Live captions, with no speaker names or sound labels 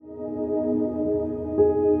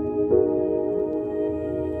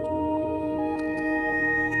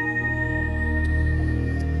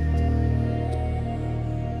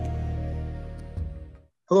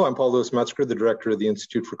Hello, I'm Paul Louis Metzger, the Director of the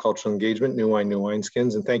Institute for Cultural Engagement, New Wine, New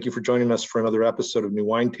Wineskins, and thank you for joining us for another episode of New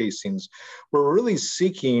Wine Tastings, where we're really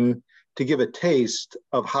seeking to give a taste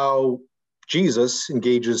of how Jesus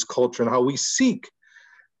engages culture and how we seek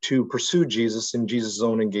to pursue Jesus and Jesus'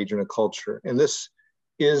 own engagement of culture. And this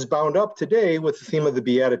is bound up today with the theme of the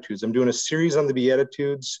Beatitudes. I'm doing a series on the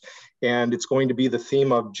Beatitudes, and it's going to be the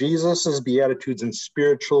theme of Jesus' Beatitudes and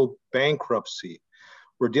spiritual bankruptcy.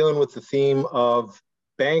 We're dealing with the theme of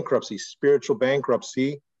bankruptcy, spiritual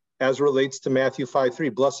bankruptcy, as relates to Matthew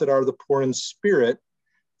 5:3. Blessed are the poor in spirit,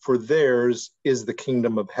 for theirs is the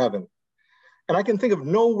kingdom of heaven. And I can think of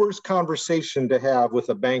no worse conversation to have with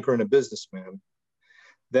a banker and a businessman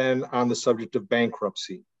than on the subject of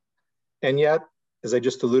bankruptcy. And yet, as I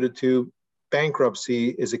just alluded to, bankruptcy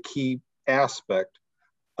is a key aspect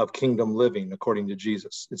of kingdom living, according to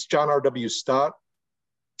Jesus. It's John R.W. Stott,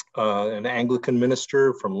 an Anglican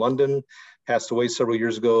minister from London, passed away several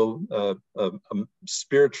years ago, a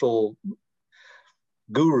spiritual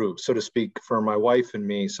guru, so to speak, for my wife and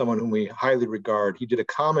me, someone whom we highly regard. He did a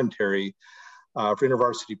commentary for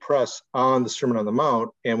InterVarsity Press on the Sermon on the Mount.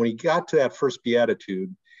 And when he got to that first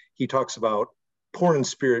beatitude, he talks about poor in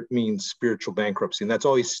spirit means spiritual bankruptcy. And that's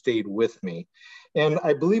always stayed with me. And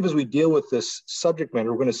I believe as we deal with this subject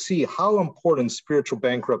matter, we're going to see how important spiritual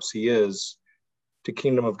bankruptcy is to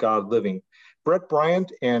Kingdom of God living. Brett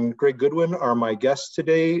Bryant and Greg Goodwin are my guests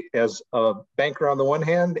today, as a banker on the one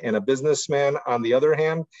hand and a businessman on the other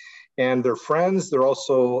hand. And they're friends. They're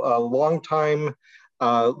also longtime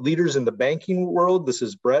leaders in the banking world. This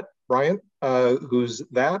is Brett Bryant, who's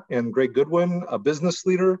that, and Greg Goodwin, a business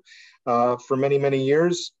leader for many, many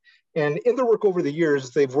years. And in their work over the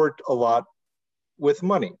years, they've worked a lot with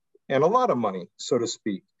money, and a lot of money, so to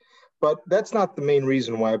speak. But that's not the main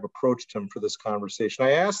reason why I've approached him for this conversation.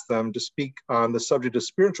 I asked them to speak on the subject of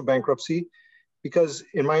spiritual bankruptcy because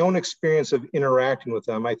in my own experience of interacting with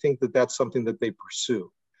them, I think that that's something that they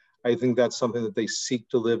pursue. I think that's something that they seek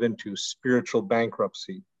to live into, spiritual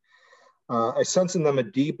bankruptcy. I sense in them a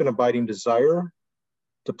deep and abiding desire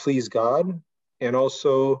to please God and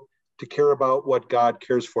also to care about what God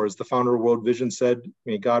cares for. As the founder of World Vision said,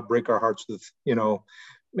 may God break our hearts with,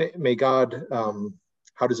 may God,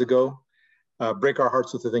 how does it go? Break our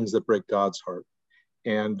hearts with the things that break God's heart.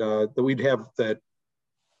 And that we'd have that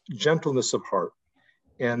gentleness of heart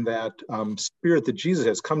and that spirit that Jesus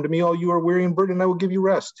has. Come to me, all you are weary and burdened, and I will give you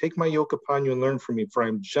rest. Take my yoke upon you and learn from me, for I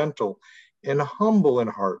am gentle and humble in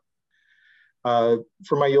heart. For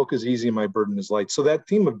my yoke is easy and my burden is light. So that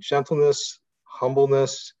theme of gentleness,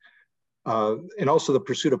 humbleness, and also the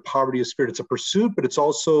pursuit of poverty of spirit. It's a pursuit, but it's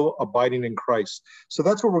also abiding in Christ. So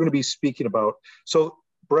that's what we're going to be speaking about. So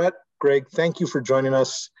Brett, Greg, thank you for joining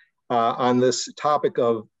us on this topic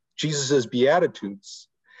of Jesus's Beatitudes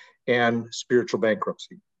and spiritual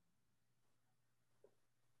bankruptcy.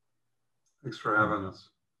 Thanks for having us.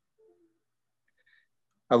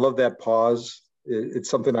 I love that pause. It's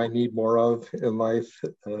something I need more of in life.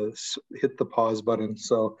 Hit the pause button.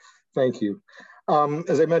 So thank you.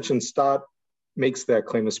 As I mentioned, Stott makes that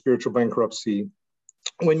claim of spiritual bankruptcy.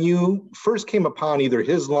 When you first came upon either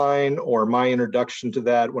his line or my introduction to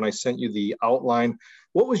that, when I sent you the outline,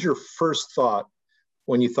 what was your first thought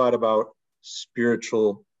when you thought about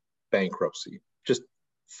spiritual bankruptcy? Just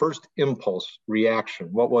first impulse,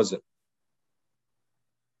 reaction, what was it?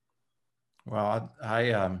 Well,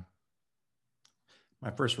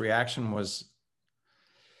 my first reaction was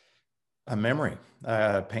a memory,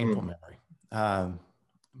 a painful memory. I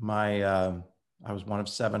was one of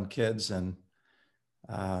 7 kids, and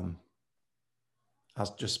I'll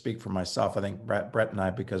just speak for myself. I think Brett and I,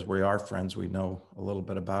 because we are friends, we know a little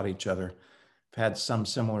bit about each other. I've had some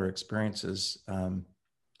similar experiences.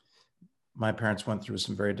 My parents went through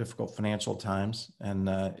some very difficult financial times and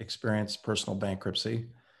experienced personal bankruptcy.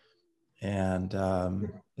 And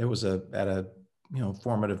it was at a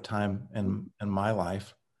formative time in my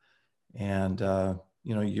life. And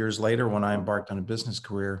years later, when I embarked on a business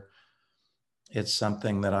career, it's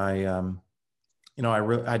something that I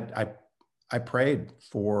prayed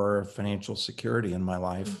for financial security in my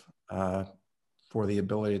life, for the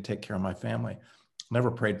ability to take care of my family.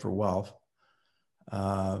 Never prayed for wealth.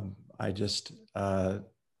 I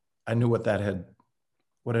knew what had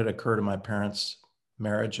occurred in my parents'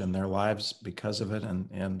 marriage and their lives because of it.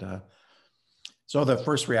 And so the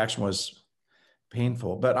first reaction was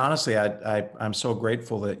painful, but honestly, I'm so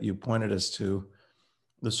grateful that you pointed us to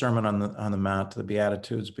the Sermon on the Mount, to the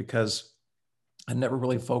Beatitudes, because I never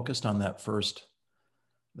really focused on that first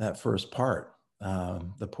part,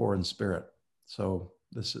 the poor in spirit. So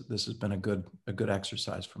this has been a good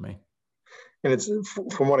exercise for me. And it's,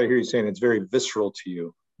 from what I hear you saying, it's very visceral to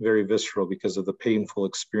you, very visceral because of the painful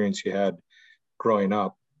experience you had growing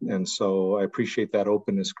up. And so I appreciate that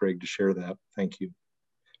openness, Greg, to share that. Thank you.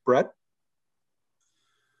 Brett?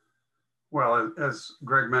 Well, as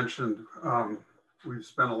Greg mentioned, we've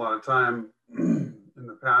spent a lot of time in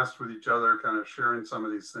the past with each other, kind of sharing some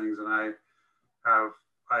of these things. And I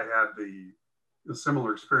had the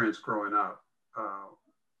similar experience growing up.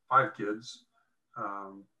 5 kids,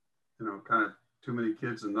 kind of too many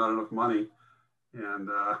kids and not enough money. And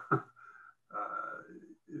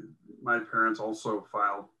my parents also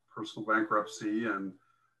filed personal bankruptcy, and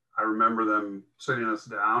I remember them sitting us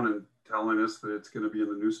down and telling us that it's going to be in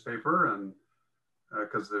the newspaper, and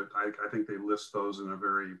because I think they list those in a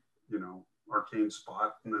very arcane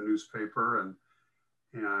spot in the newspaper, and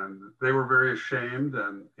they were very ashamed,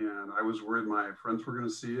 and I was worried my friends were going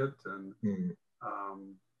to see it, and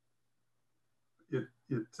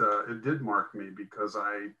it did mark me because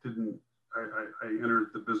I entered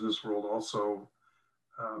the business world also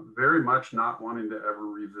very much not wanting to ever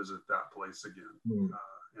revisit that place again.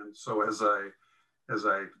 And so as I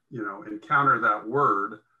encounter that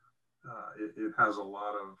word, it has a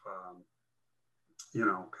lot of,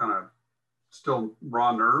 kind of still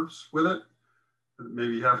raw nerves with it.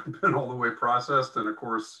 Maybe haven't been all the way processed. And of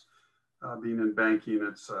course, being in banking,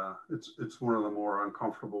 it's one of the more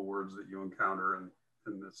uncomfortable words that you encounter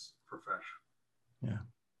in this profession. Yeah.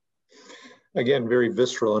 Again, very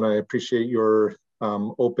visceral, and I appreciate your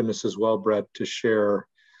openness as well, Brett, to share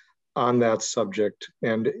on that subject.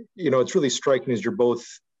 And, it's really striking as you're both,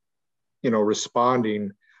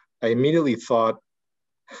 responding. I immediately thought,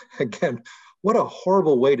 again, what a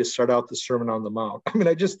horrible way to start out the Sermon on the Mount. I mean,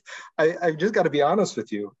 I just got to be honest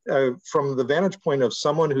with you, from the vantage point of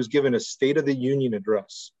someone who's given a State of the Union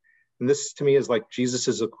address. And this to me is like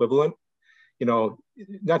Jesus's equivalent,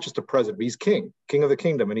 not just a president, but he's king of the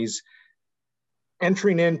kingdom. And he's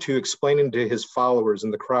entering into explaining to his followers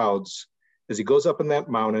and the crowds as he goes up in that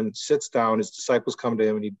mountain, sits down, his disciples come to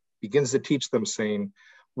him, and he begins to teach them, saying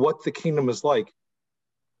what the kingdom is like.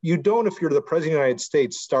 You don't, if you're the president of the United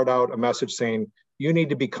States, start out a message saying you need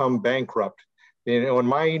to become bankrupt. In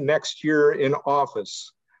my next year in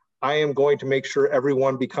office, I am going to make sure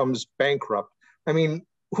everyone becomes bankrupt. I mean,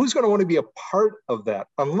 who's going to want to be a part of that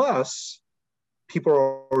unless people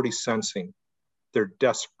are already sensing their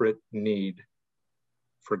desperate need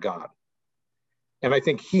for God? And I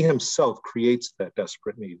think he himself creates that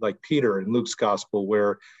desperate need, like Peter in Luke's gospel,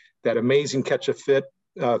 where that amazing catch of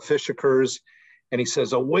fish occurs. And he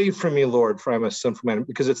says, "Away from me, Lord, for I'm a sinful man,"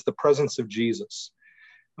 because it's the presence of Jesus.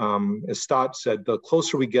 As Stott said, the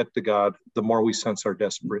closer we get to God, the more we sense our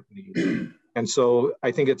desperate need. And so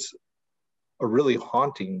I think it's a really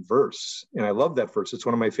haunting verse. And I love that verse. It's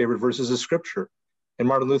one of my favorite verses of scripture. And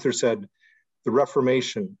Martin Luther said, the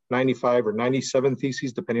Reformation, 95 or 97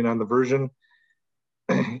 theses, depending on the version,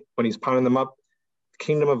 when he's pounding them up, the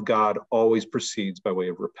kingdom of God always proceeds by way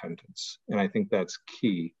of repentance. And I think that's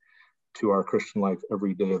key to our Christian life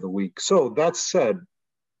every day of the week. So that said,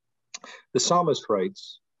 the psalmist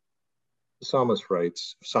writes,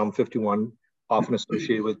 Psalm 51, often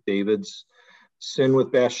associated with David's sin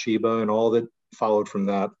with Bathsheba and all that followed from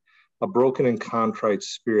that, a broken and contrite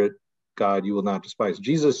spirit, God, you will not despise.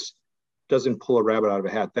 Jesus doesn't pull a rabbit out of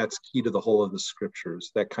a hat. That's key to the whole of the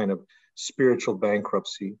scriptures, that kind of spiritual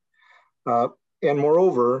bankruptcy. And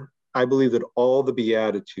moreover, I believe that all the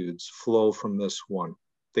Beatitudes flow from this one.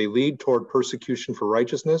 They lead toward persecution for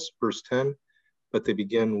righteousness, verse 10, but they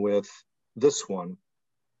begin with this one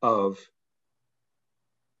of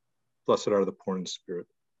blessed are the poor in spirit.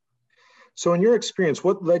 So in your experience,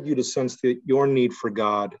 what led you to sense that your need for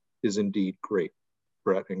God is indeed great,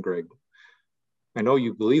 Brett and Greg? I know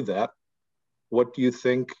you believe that. What do you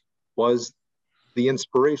think was the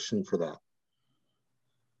inspiration for that?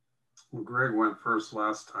 Well, Greg went first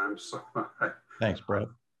last time, so Thanks, Brett.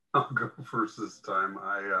 I'll go first this time.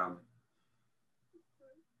 I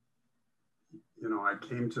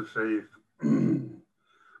came to faith in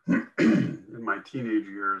my teenage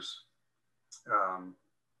years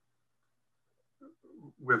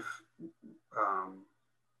with,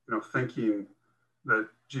 thinking that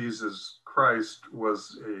Jesus Christ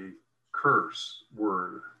was a curse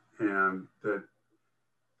word, and that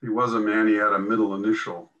he was a man, he had a middle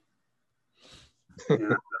initial.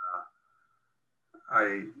 And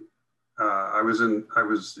I was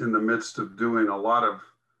in the midst of doing a lot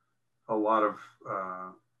of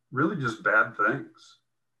really just bad things.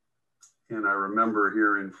 And I remember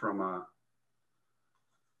hearing from a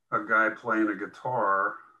guy playing a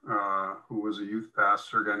guitar who was a youth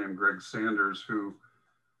pastor, a guy named Greg Sanders, who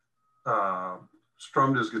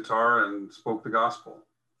strummed his guitar and spoke the gospel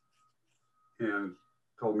and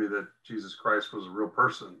told me that Jesus Christ was a real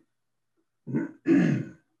person.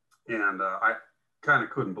 And I kind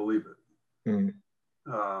of couldn't believe it. Mm.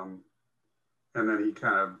 And then he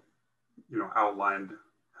kind of, outlined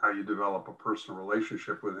how you develop a personal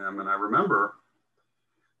relationship with him. And I remember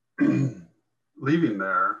leaving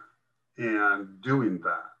there and doing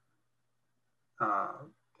that,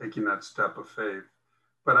 taking that step of faith.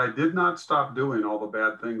 But I did not stop doing all the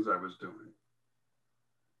bad things I was doing.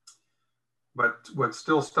 But what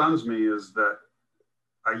still stuns me is that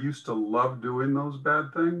I used to love doing those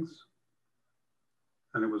bad things,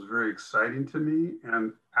 and it was very exciting to me.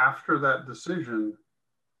 And after that decision,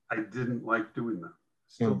 I didn't like doing them.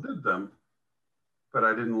 Still did them, but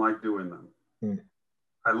I didn't like doing them.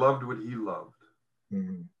 I loved what he loved.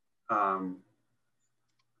 And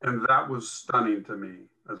that was stunning to me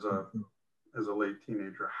as a late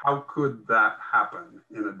teenager. How could that happen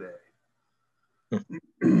in a day?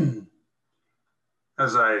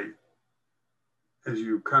 As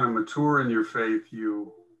you kind of mature in your faith,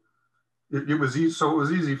 it was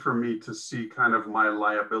easy for me to see kind of my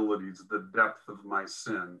liabilities, the depth of my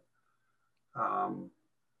sin.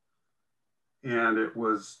 And it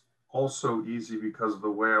was also easy because of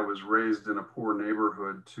the way I was raised in a poor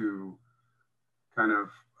neighborhood to kind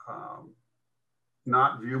of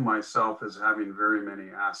not view myself as having very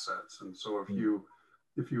many assets. And so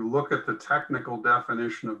if you look at the technical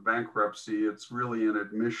definition of bankruptcy, it's really an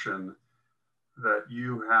admission that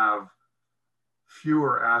you have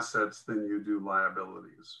fewer assets than you do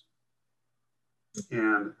liabilities.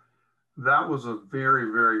 And that was a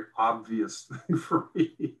very, very obvious thing for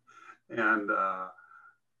me. And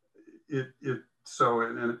so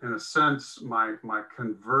in a sense, my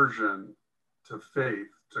conversion to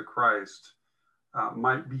faith, to Christ,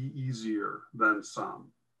 might be easier than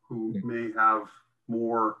some who may have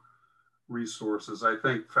more resources. I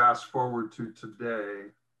think fast forward to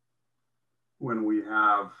today, when we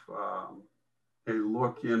have a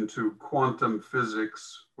look into quantum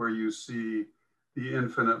physics, where you see the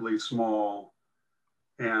infinitely small,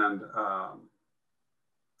 and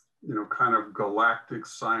kind of galactic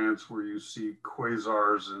science, where you see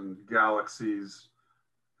quasars and galaxies,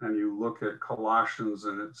 and you look at Colossians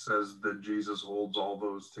and it says that Jesus holds all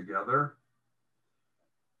those together.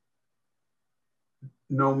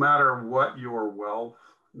 No matter what your wealth,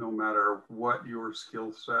 no matter what your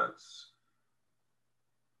skill sets,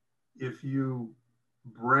 if you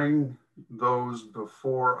bring those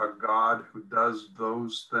before a God who does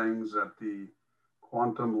those things at the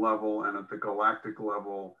quantum level and at the galactic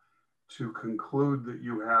level, to conclude that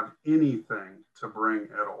you have anything to bring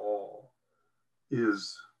at all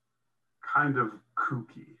is kind of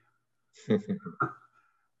kooky.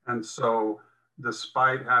 And so,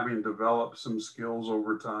 despite having developed some skills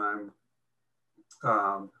over time,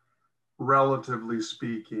 relatively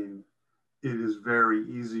speaking, it is very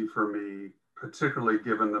easy for me, particularly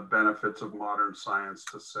given the benefits of modern science,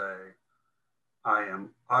 to say, I am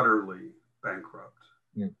utterly bankrupt.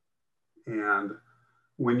 And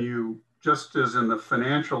when you, just as in the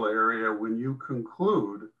financial area, when you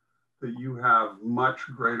conclude that you have much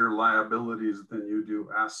greater liabilities than you do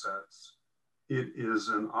assets, it is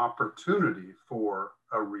an opportunity for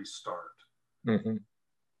a restart. And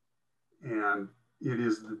it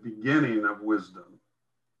is the beginning of wisdom.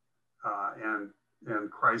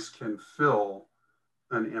 And Christ can fill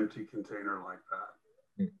an empty container like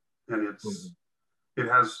that. And it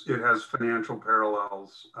has financial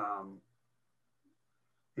parallels.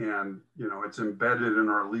 And it's embedded in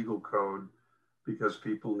our legal code because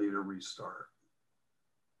people need a restart.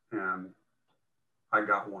 And I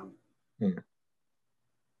got one.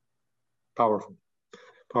 Powerful.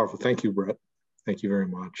 Powerful. Thank you, Brett. Thank you very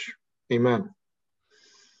much. Amen.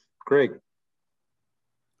 Greg.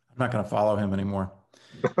 I'm not going to follow him anymore.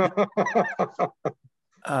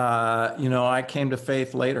 I came to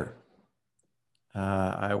faith later.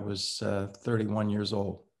 I was 31 years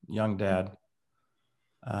old, young dad,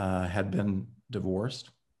 had been divorced.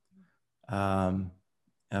 But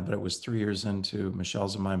it was 3 years into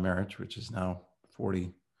Michelle's and my marriage, which is now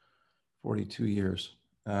 42 years.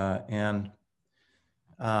 I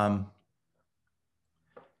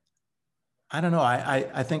don't know.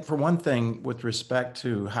 I think, for one thing, with respect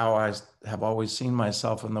to how I have always seen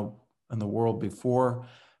myself in the world before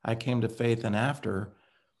I came to faith and after,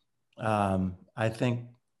 I think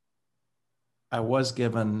I was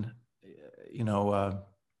given,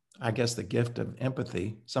 I guess, the gift of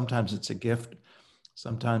empathy. Sometimes it's a gift,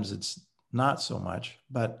 sometimes it's not so much.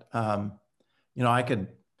 But I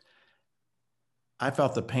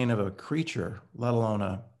felt the pain of a creature, let alone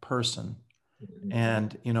a person.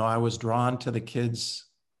 And, I was drawn to the kids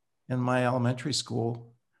in my elementary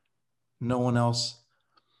school no one else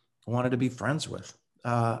wanted to be friends with.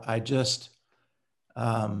 I'm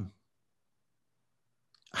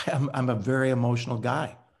a very emotional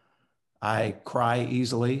guy. I cry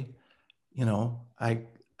easily. You know, I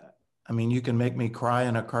mean, you can make me cry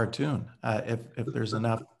in a cartoon if there's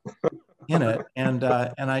enough in it. And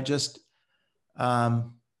I just, I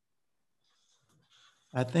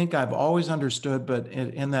think I've always understood, but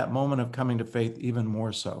in that moment of coming to faith, even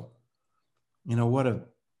more so. You know, what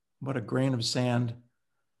a grain of sand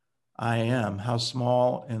I am, how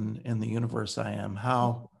small in the universe I am,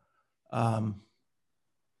 how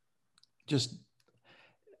just,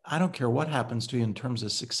 I don't care what happens to you in terms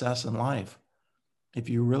of success in life. If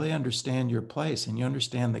you really understand your place and you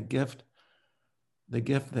understand the gift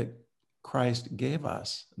that Christ gave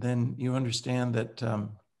us, then you understand that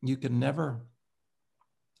you can never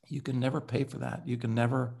pay for that. You can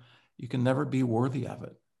never be worthy of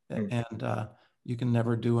it, and you can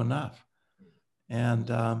never do enough. And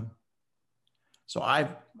so I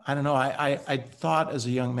don't know. I thought as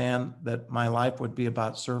a young man that my life would be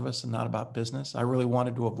about service and not about business. I really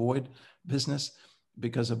wanted to avoid business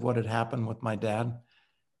because of what had happened with my dad.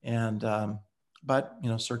 And but you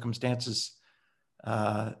know, circumstances,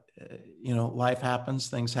 you know, life happens,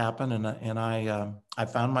 things happen, and I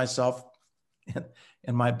found myself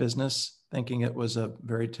in my business thinking it was a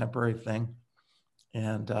very temporary thing,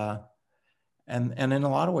 and in a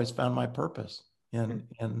lot of ways found my purpose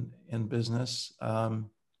in business.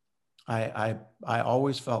 I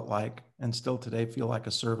always felt like, and still today feel like,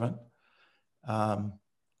 a servant.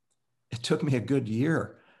 It took me a good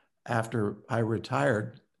year after I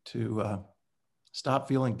retired to stop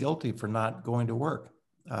feeling guilty for not going to work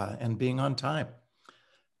and being on time.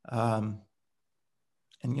 And,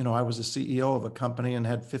 you know, I was a CEO of a company and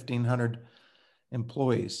had 1,500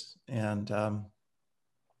 employees. And I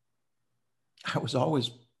was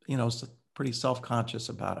always, you know, pretty self-conscious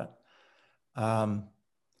about it.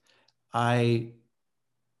 I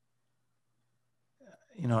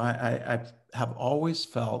have always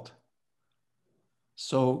felt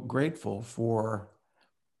so grateful for,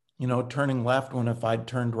 you know, turning left when if I'd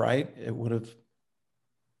turned right, it would have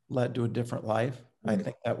led to a different life. Mm-hmm. I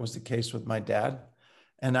think that was the case with my dad.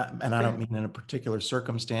 And I don't mean in a particular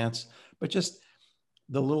circumstance, but just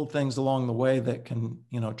the little things along the way that can,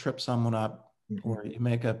 you know, trip someone up, mm-hmm. or you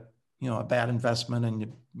make a bad investment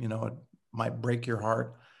and you know, it might break your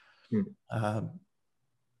heart. Mm-hmm.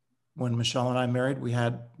 When Michelle and I married, we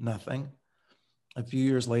had nothing. A few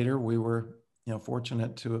years later, we were, you know,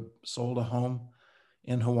 fortunate to have sold a home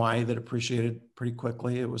in Hawaii that appreciated pretty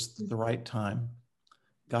quickly. It was the right time,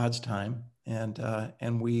 God's time. And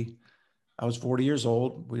I was 40 years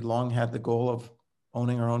old. We long had the goal of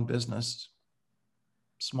owning our own business,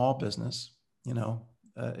 small business, you know,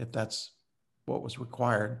 if that's what was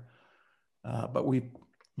required. But we,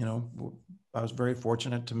 you know, I was very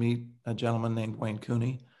fortunate to meet a gentleman named Wayne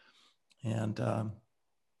Cooney, and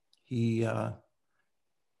he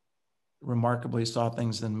remarkably saw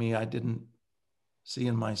things in me I didn't see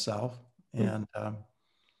in myself, and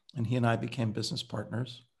he and I became business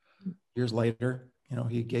partners. Years later, you know,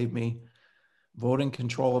 he gave me voting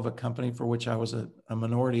control of a company for which I was a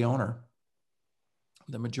minority owner.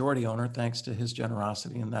 The majority owner, thanks to his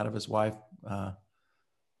generosity and that of his wife,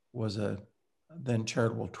 was a then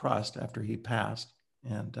charitable trust after he passed.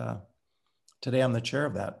 And today I'm the chair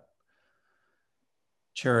of that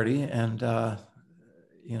charity. And,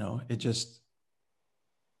 you know, it just,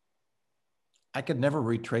 I could never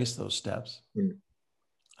retrace those steps.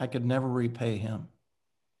 I could never repay him.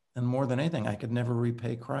 And more than anything, I could never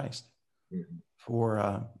repay Christ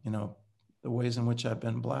for, you know, the ways in which I've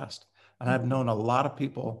been blessed. And I've known a lot of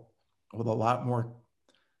people with a lot more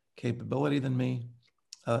capability than me,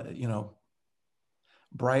 you know,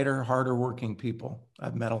 brighter, harder working people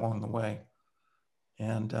I've met along the way.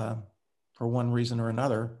 And for one reason or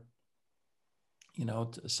another, you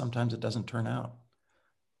know, sometimes it doesn't turn out.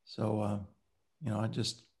 So, you know,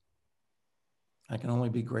 I can only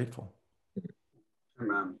be grateful.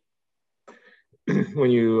 Amen.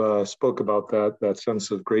 When you spoke about that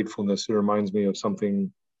sense of gratefulness, it reminds me of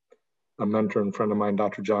something a mentor and friend of mine,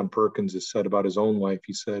 Dr. John Perkins, has said about his own life.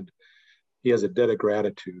 He said he has a debt of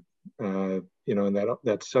gratitude, you know, and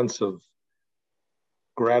that sense of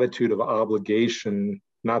gratitude, of obligation,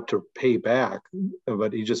 not to pay back,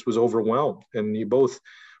 but he just was overwhelmed. And you both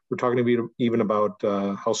were talking to me even about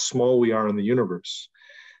how small we are in the universe.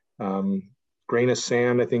 Grain of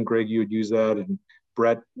sand, I think, Greg, you would use that. And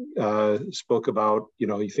Brett spoke about, you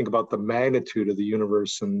know, you think about the magnitude of the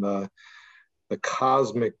universe and the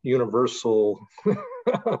cosmic universal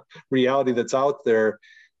reality that's out there.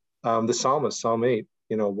 The psalmist, Psalm 8,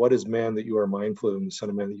 what is man that you are mindful of him, the son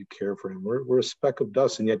of man that you care for him? We're a speck of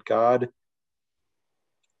dust, and yet God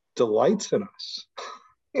delights in us.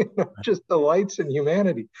 Just delights in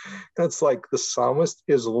humanity. That's like the psalmist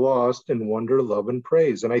is lost in wonder, love, and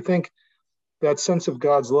praise. And I think that sense of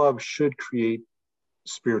God's love should create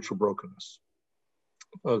spiritual brokenness.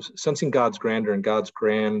 Of sensing God's grandeur and God's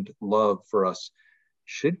grand love for us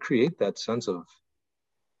should create that sense of,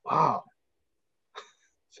 wow,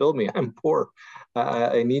 fill me, I'm poor.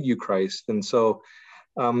 I need you, Christ. And so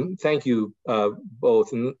thank you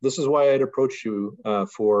both. And this is why I'd approach you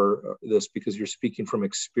for this, because you're speaking from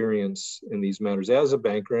experience in these matters as a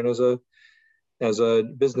banker and as a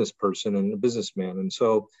business person and a businessman. And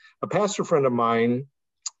so a pastor friend of mine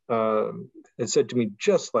had said to me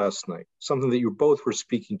just last night, something that you both were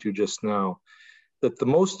speaking to just now, that the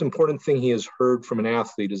most important thing he has heard from an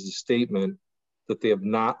athlete is the statement that they have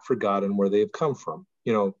not forgotten where they have come from.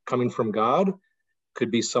 Coming from God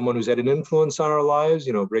could be someone who's had an influence on our lives.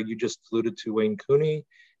 Greg, you just alluded to Wayne Cooney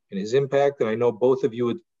and his impact. And I know both of you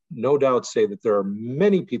would no doubt say that there are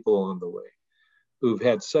many people along the way who've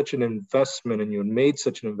had such an investment in you and made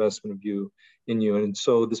such an investment of you in you. And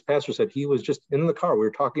so this pastor said he was just in the car. We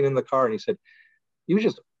were talking in the car, and he said he was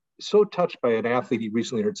just so touched by an athlete he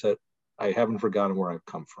recently heard said, I haven't forgotten where I've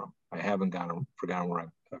come from. I haven't forgotten where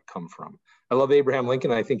I've come from. I love Abraham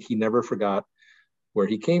Lincoln. I think he never forgot where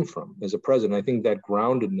he came from as a president. I think that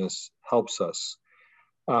groundedness helps us.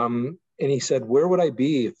 And he said, where would I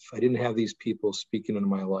be if I didn't have these people speaking into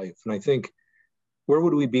my life? And I think, where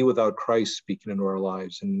would we be without Christ speaking into our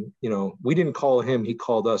lives? And, we didn't call him, he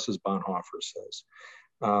called us, as Bonhoeffer says.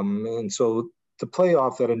 And so to play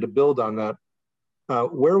off that and to build on that,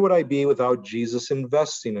 where would I be without Jesus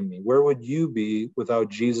investing in me? Where would you be without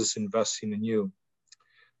Jesus investing in you?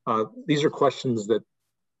 These are questions that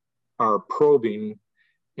are probing,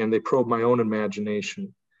 and they probe my own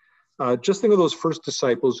imagination. Just think of those first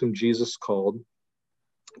disciples whom Jesus called.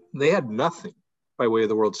 They had nothing by way of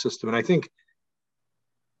the world system. And I think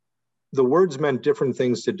the words meant different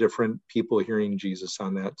things to different people hearing Jesus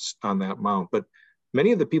on that mount. But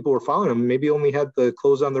many of the people who were following him maybe only had the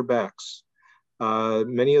clothes on their backs.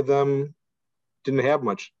 Many of them didn't have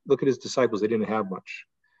much. Look at his disciples. They didn't have much.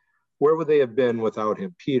 Where would they have been without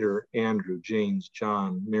him? Peter, Andrew, James,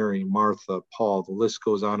 John, Mary, Martha, Paul. The list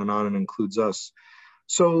goes on and includes us.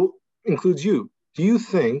 So includes you. Do you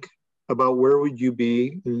think about where would you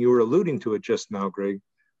be, and you were alluding to it just now, Greg,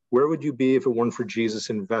 where would you be if it weren't for Jesus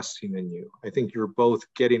investing in you? I think you're both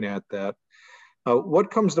getting at that. What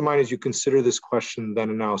comes to mind as you consider this question then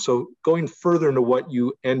and now? So going further into what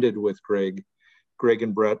you ended with, Greg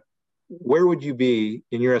and Brett, where would you be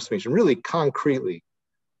in your estimation? Really concretely,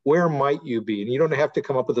 where might you be? And you don't have to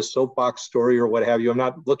come up with a soapbox story or what have you. I'm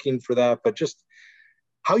not looking for that, but just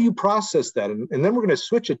how you process that. And then we're going to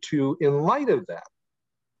switch it to, in light of that,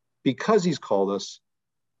 because he's called us,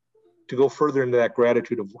 to go further into that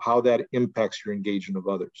gratitude of how that impacts your engagement of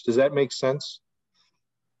others. Does that make sense?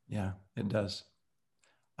 Yeah, it does.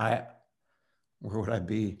 Where would I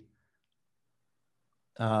be?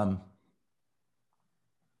 I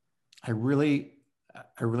really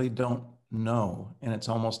don't know. And it's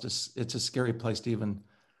almost, it's a scary place to even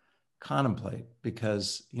contemplate,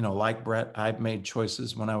 because, like Brett, I've made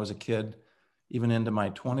choices when I was a kid, even into my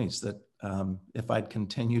 20s, that if I'd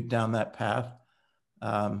continued down that path,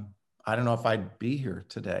 I don't know if I'd be here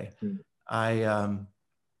today. Mm.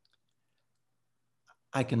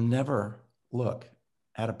 I can never look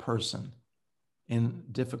at a person in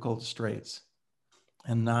difficult straits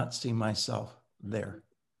and not see myself there.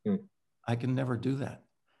 Mm. I can never do that.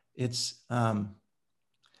 It's,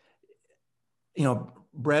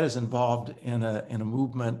 Brett is involved in a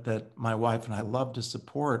movement that my wife and I love to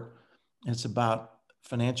support. It's about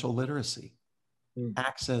financial literacy,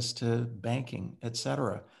 access to banking, et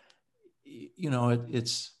cetera.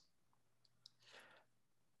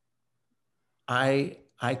 I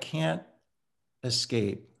can't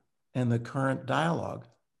escape in the current dialogue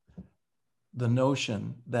the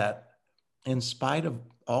notion that, in spite of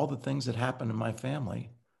all the things that happen in my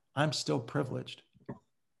family, I'm still privileged.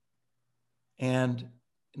 And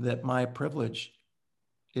that my privilege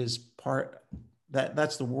is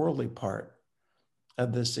that's the worldly part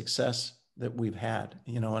of the success that we've had,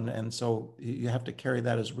 and so you have to carry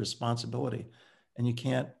that as responsibility, and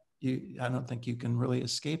I don't think you can really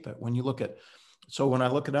escape it when I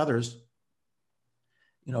look at others,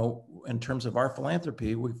 in terms of our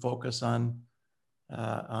philanthropy, we focus on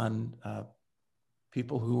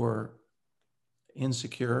people who are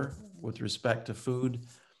insecure with respect to food,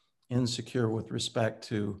 insecure with respect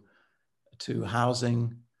to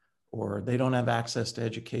housing, or they don't have access to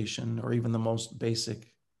education or even the most basic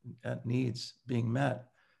needs being met.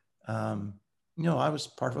 I was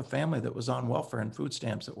part of a family that was on welfare and food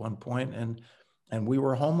stamps at one point, and we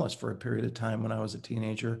were homeless for a period of time when I was a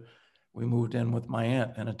teenager. We moved in with my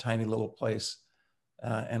aunt in a tiny little place,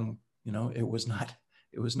 and it was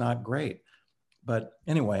not great. But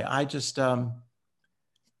anyway, I just I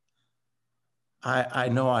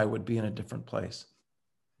know I would be in a different place,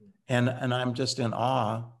 and I'm just in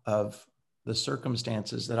awe of the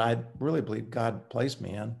circumstances that I really believe God placed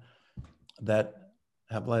me in that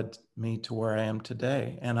have led me to where I am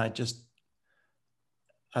today. And I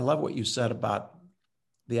love what you said about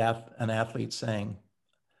an athlete saying,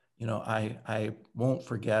 I won't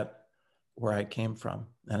forget where I came from.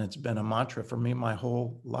 And it's been a mantra for me my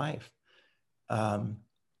whole life.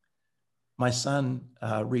 My son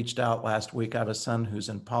reached out last week. I have a son who's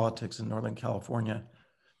in politics in Northern California.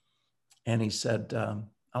 And he said,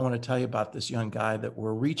 I want to tell you about this young guy that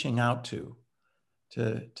we're reaching out to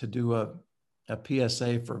do a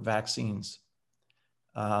PSA for vaccines.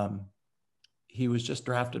 He was just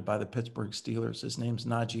drafted by the Pittsburgh Steelers. His name's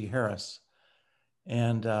Najee Harris.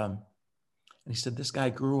 And he said, this guy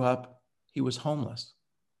grew up, he was homeless.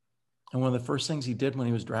 And one of the first things he did when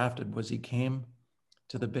he was drafted was he came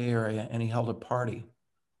to the Bay Area and he held a party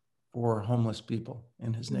for homeless people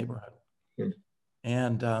in his neighborhood. Mm.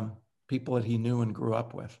 And people that he knew and grew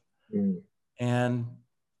up with. Mm. And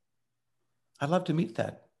I'd love to meet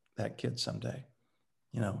that kid someday,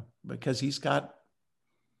 because he's got,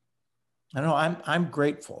 I don't know, I'm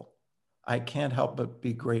grateful. I can't help but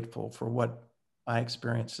be grateful for what I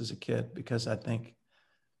experienced as a kid, because I think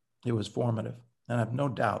it was formative. And I have no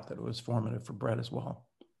doubt that it was formative for Brett as well.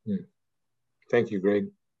 Mm. Thank you,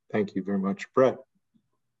 Greg. Thank you very much. Brett.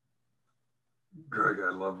 Greg,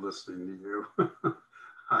 I love listening to you.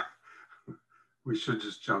 We should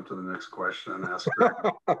just jump to the next question and ask Greg.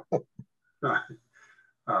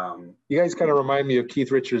 You guys kind of remind me of Keith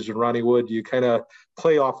Richards and Ronnie Wood. You kind of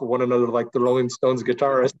play off of one another like the Rolling Stones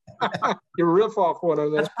guitarist. You riff off one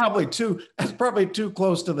another. That's probably too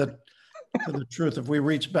close to the truth if we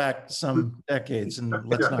reach back some decades, and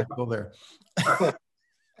let's not go there.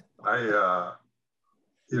 I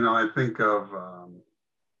think of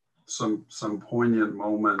some poignant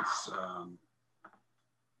moments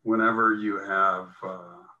whenever you have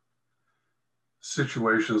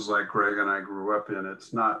situations like Greg and I grew up in.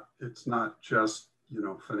 It's not just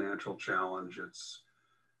financial challenge.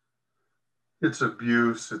 It's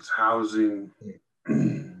abuse, it's housing,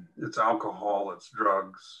 it's alcohol, it's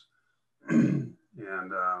drugs, and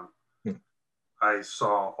I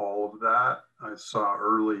saw all of that. I saw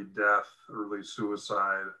early death, early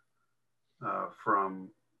suicide from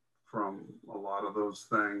a lot of those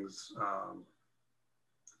things,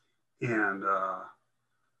 and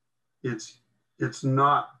it's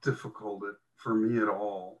not difficult for me at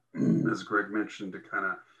all, as Greg mentioned, to kind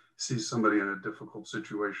of see somebody in a difficult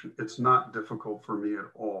situation. It's not difficult for me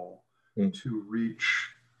at all to reach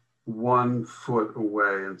 1 foot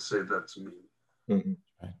away and say, that's me. Mm-hmm.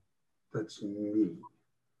 Right. That's me.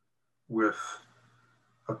 With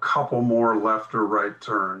a couple more left or right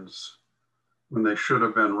turns when they should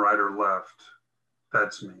have been right or left,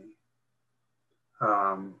 that's me.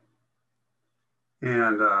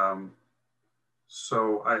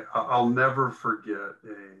 So I'll never forget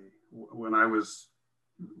when I was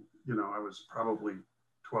probably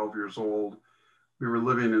 12 years old. We were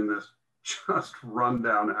living in this just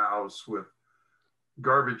rundown house with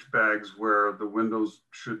garbage bags where the windows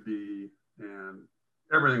should be, and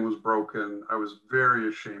everything was broken. I was very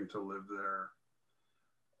ashamed to live there.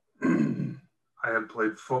 I had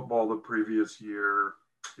played football the previous year,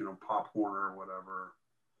 Pop Warner or whatever.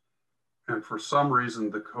 And for some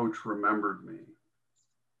reason, the coach remembered me.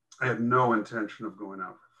 I had no intention of going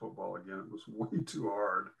out for football again. It was way too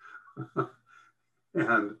hard.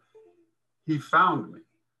 And he found me.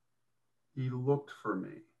 He looked for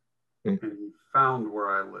me. And he found where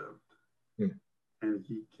I lived. And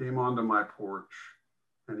he came onto my porch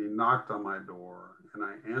and he knocked on my door, and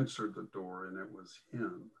I answered the door, and it was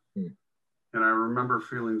him. And I remember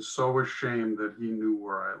feeling so ashamed that he knew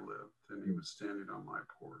where I lived, and he was standing on my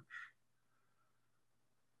porch.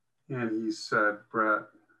 And he said, Brett,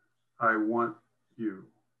 I want you.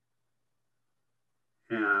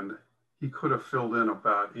 And he could have filled in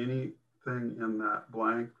about anything in that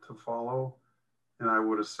blank to follow. And I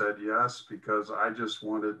would have said yes, because I just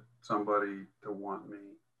wanted somebody to want me,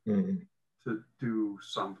 to do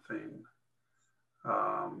something.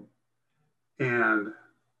 And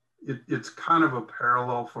it's kind of a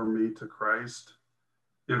parallel for me to Christ,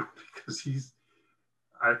 because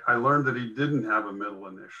I learned that he didn't have a middle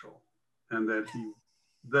initial, and that he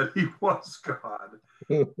was God,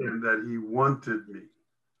 and that he wanted me.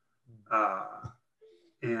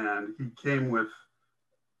 And he came with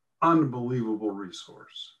unbelievable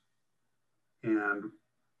resource. And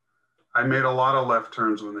I made a lot of left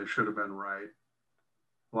turns when they should have been right,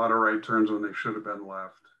 a lot of right turns when they should have been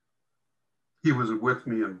left. He was with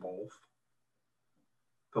me in both,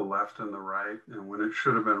 the left and the right. And when it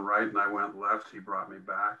should have been right and I went left, he brought me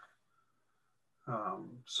back.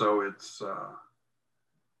 So it's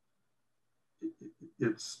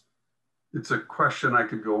a question I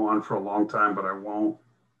could go on for a long time, but I won't.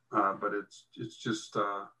 But it's just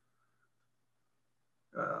a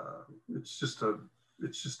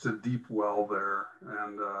deep well there.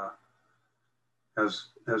 And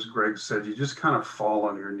as Greg said, you just kind of fall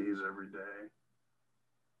on your knees every day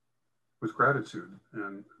with gratitude.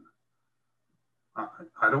 And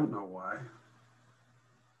I don't know why.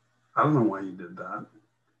 I don't know why you did that.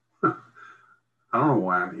 I don't know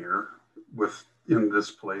why I'm here in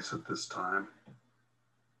this place at this time.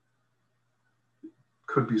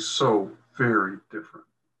 Could be so very different.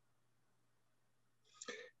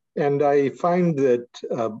 And I find that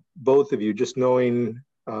both of you, just knowing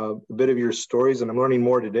a bit of your stories, and I'm learning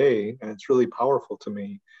more today, and it's really powerful to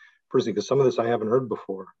me personally, because some of this I haven't heard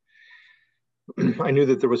before. I knew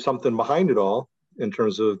that there was something behind it all in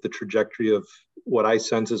terms of the trajectory of what I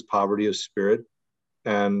sense as poverty of spirit,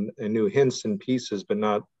 and I knew hints and pieces, but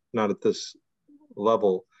not at this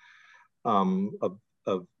level of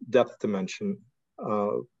depth dimension.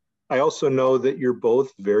 I also know that you're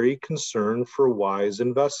both very concerned for wise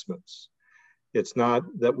investments. It's not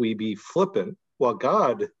that we be flippant. While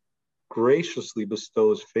God graciously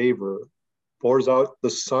bestows favor, pours out the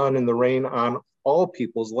sun and the rain on all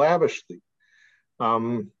peoples lavishly.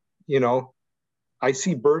 I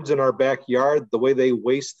see birds in our backyard, the way they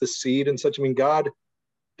waste the seed and such. I mean, God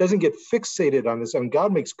doesn't get fixated on this. I mean,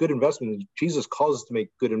 God makes good investments. Jesus calls us to make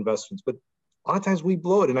good investments, but a lot of times we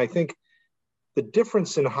blow it. And I think the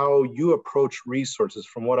difference in how you approach resources,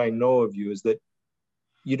 from what I know of you, is that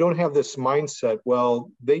you don't have this mindset,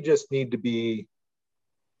 well, they just need to be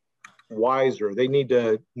wiser. They need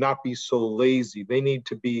to not be so lazy. They need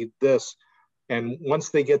to be this. And once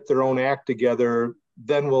they get their own act together,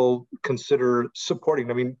 then we'll consider supporting.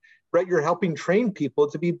 I mean, Brett, you're helping train people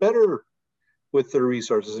to be better with their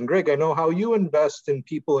resources. And Greg, I know how you invest in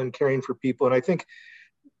people and caring for people. And I think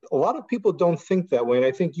a lot of people don't think that way. And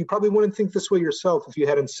I think you probably wouldn't think this way yourself if you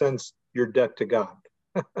hadn't sensed your debt to God.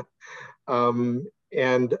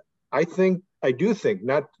 And I do think,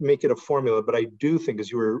 not to make it a formula, but I do think, as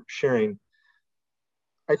you were sharing,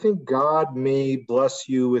 I think God may bless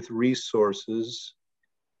you with resources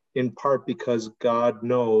in part because God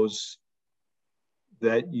knows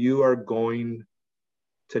that you are going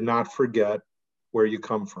to not forget where you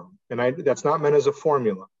come from. And that's not meant as a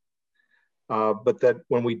formula, but that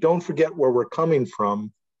when we don't forget where we're coming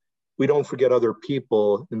from, we don't forget other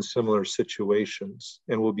people in similar situations,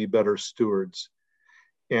 and we'll be better stewards.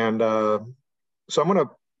 And so I'm going to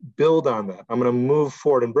build on that. I'm going to move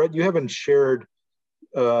forward. And Brett, you haven't shared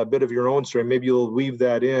a bit of your own story. Maybe you'll weave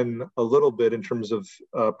that in a little bit in terms of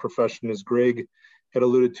profession, as Greg had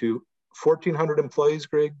alluded to. 1,400 employees,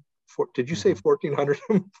 Greg? Did you say 1,400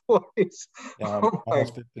 employees? Yeah,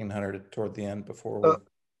 almost 1,500 toward the end before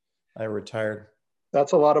I retired.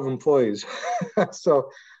 That's a lot of employees.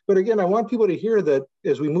 But again, I want people to hear that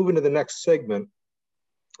as we move into the next segment,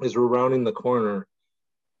 as we're rounding the corner,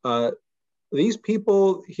 these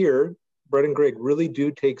people here, Brett and Greg, really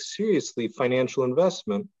do take seriously financial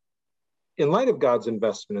investment in light of God's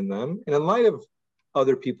investment in them and in light of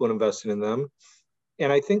other people investing in them.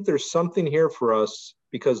 And I think there's something here for us,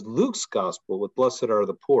 because Luke's gospel with blessed are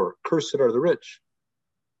the poor, cursed are the rich,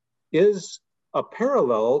 is a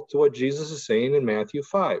parallel to what Jesus is saying in Matthew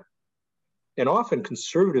 5. And often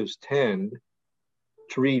conservatives tend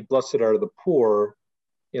to read blessed are the poor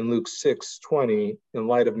in Luke 6:20 in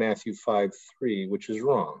light of Matthew 5:3, which is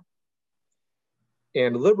wrong.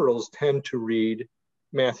 And liberals tend to read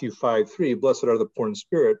Matthew 5:3, blessed are the poor in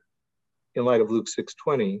spirit, in light of Luke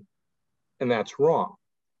 6:20, and that's wrong.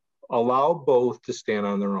 Allow both to stand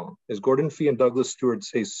on their own. As Gordon Fee and Douglas Stewart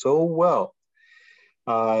say so well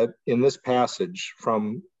in this passage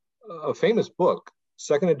from a famous book,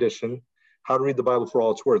 second edition, How to Read the Bible for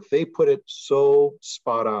All It's Worth, they put it so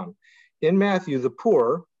spot on. In Matthew, the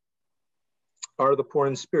poor are the poor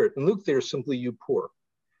in spirit. In Luke, they are simply you poor,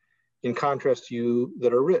 in contrast to you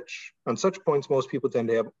that are rich. On such points, most people tend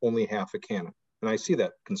to have only half a canon. And I see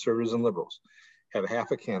that, conservatives and liberals have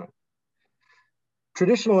half a canon.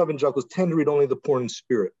 Traditional evangelicals tend to read only the poor in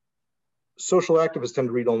spirit. social activists tend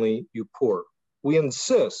to read only "you poor." We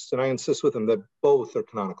insist, and I insist with them, that both are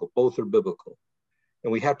canonical, both are biblical,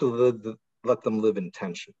 and we have to let them live in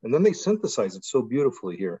tension. And then they synthesize it so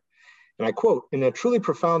beautifully here. And I quote, "In a truly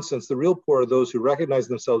profound sense, the real poor are those who recognize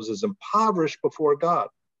themselves as impoverished before God."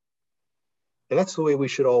 And that's the way we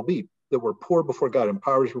should all be, that we're poor before God,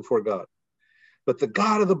 impoverished before God. But the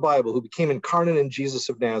God of the Bible, who became incarnate in Jesus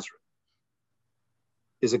of Nazareth,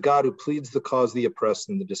 is a God who pleads the cause of the oppressed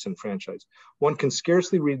and the disenfranchised. One can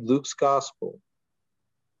scarcely read Luke's gospel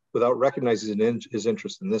without recognizing his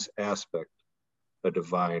interest in this aspect of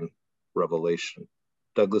divine revelation.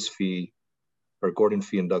 Douglas Fee, or Gordon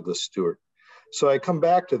Fee and Douglas Stewart. So I come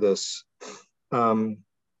back to this.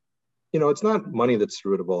 It's not money that's the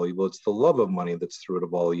root of all evil. It's the love of money that's the root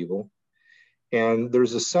of all evil. And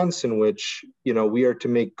there's a sense in which, we are to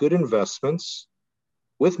make good investments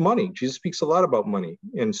with money. Jesus speaks a lot about money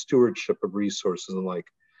and stewardship of resources and like,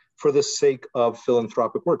 for the sake of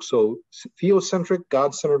philanthropic work. So theocentric,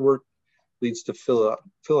 God-centered work leads to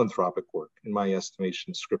philanthropic work, in my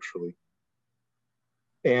estimation, scripturally.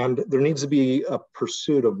 And there needs to be a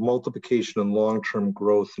pursuit of multiplication and long-term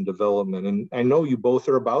growth and development. And I know you both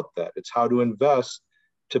are about that. It's how to invest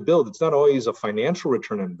to build. It's not always a financial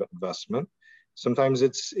return on investment. Sometimes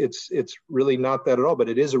it's really not that at all, but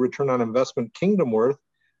it is a return on investment, kingdom worth,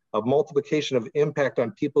 of multiplication of impact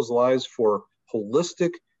on people's lives for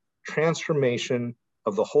holistic transformation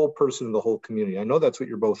of the whole person and the whole community. I know that's what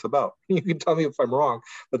you're both about. You can tell me if I'm wrong,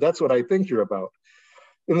 but that's what I think you're about.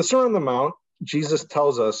 In the Sermon on the Mount, Jesus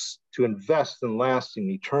tells us to invest in lasting,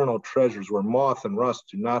 eternal treasures where moth and rust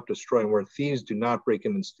do not destroy and where thieves do not break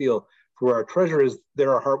in and steal. For where our treasure is,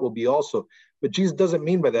 there our heart will be also. But Jesus doesn't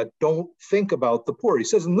mean by that, don't think about the poor. He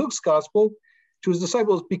says in Luke's gospel to his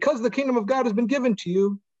disciples, because the kingdom of God has been given to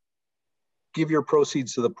you, give your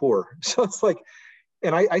proceeds to the poor. So it's like,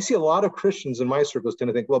 and I see a lot of Christians in my circles tend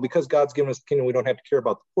to think, well, because God's given us the kingdom, we don't have to care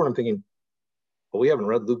about the poor. I'm thinking, well, we haven't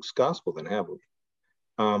read Luke's gospel then, have we?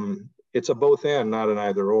 It's a both and, not an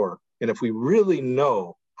either or. And if we really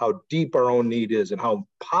know how deep our own need is and how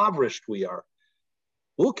impoverished we are,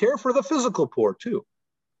 we'll care for the physical poor too.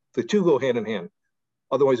 The two go hand in hand.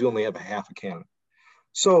 Otherwise, we only have a half a cannon.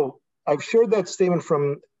 So I've shared that statement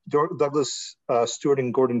from Douglas Stewart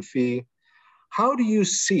and Gordon Fee. How do you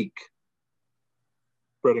seek,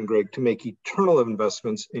 Brett and Greg, to make eternal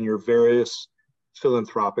investments in your various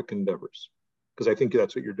philanthropic endeavors? Because I think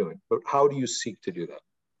that's what you're doing. But how do you seek to do that?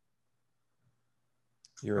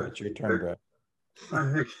 It's your turn, Brett.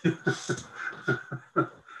 I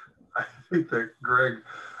think that Greg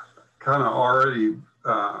kind of already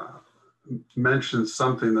mentioned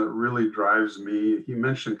something that really drives me. He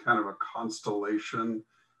mentioned kind of a constellation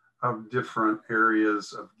of different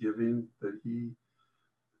areas of giving that he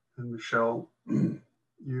and Michelle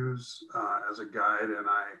use as a guide. And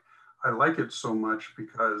I like it so much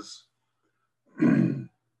because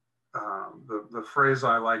the phrase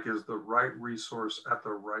I like is the right resource at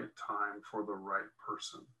the right time for the right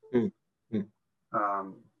person.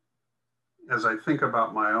 Mm-hmm. As I think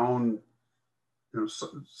about my own,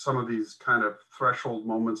 some of these kind of threshold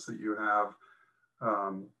moments that you have,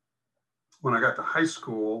 when I got to high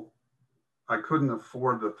school, I couldn't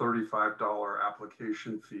afford the $35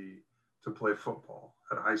 application fee to play football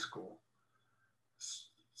at high school.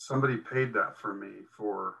 Somebody paid that for me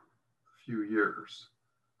for a few years.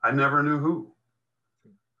 I never knew who.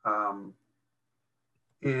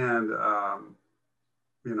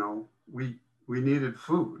 We needed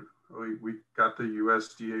food. We got the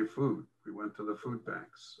USDA food. We went to the food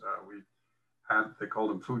banks. They called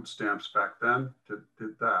them food stamps back then.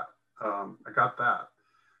 Did that. I got that.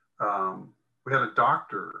 We had a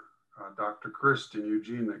doctor, Dr. Christ in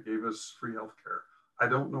Eugene, that gave us free healthcare. I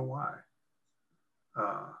don't know why.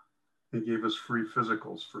 He gave us free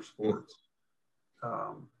physicals for sports.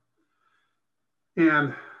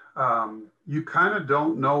 You kind of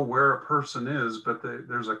don't know where a person is, but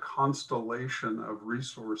there's a constellation of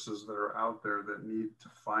resources that are out there that need to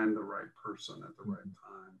find the right person at the right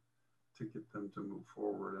time to get them to move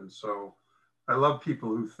forward. And so I love people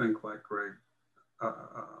who think like Greg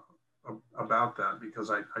about that,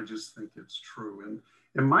 because I just think it's true. And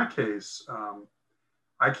in my case,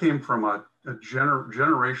 I came from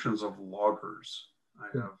generations of loggers. I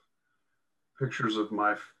have pictures of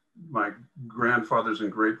my grandfathers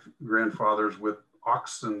and great grandfathers with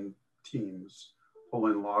oxen teams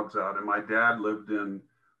pulling logs out. And my dad lived in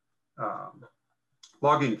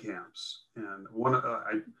logging camps. And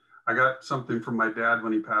I got something from my dad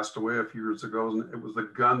when he passed away a few years ago, and it was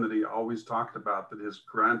the gun that he always talked about that his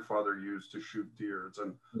grandfather used to shoot deer. It's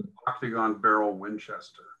an octagon barrel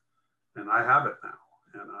Winchester, and I have it now.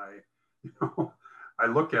 And You know, I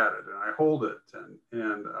look at it and I hold it.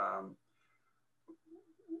 And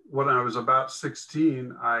when I was about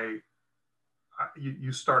 16,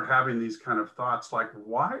 you start having these kind of thoughts like,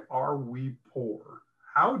 why are we poor?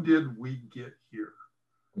 How did we get here?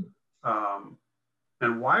 And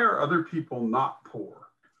why are other people not poor?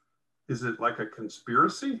 Is it like a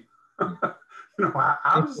conspiracy? You know,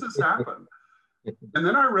 how does this happen? And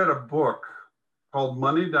then I read a book called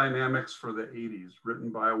Money Dynamics for the 80s, written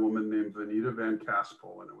by a woman named Vanita Van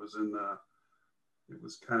Caspel. And it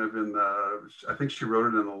was kind of in the, I think she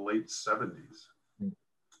wrote it in the late 70s.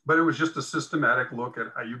 But it was just a systematic look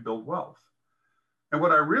at how you build wealth. And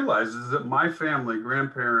what I realized is that my family,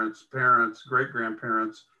 grandparents, parents,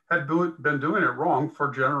 great-grandparents, had been doing it wrong for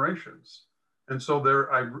generations. And so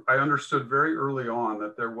I understood very early on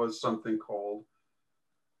that there was something called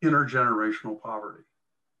intergenerational poverty.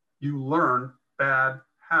 You learn bad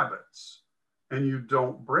habits and you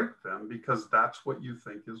don't break them because that's what you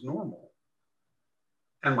think is normal.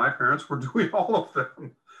 And my parents were doing all of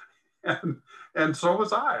them. And so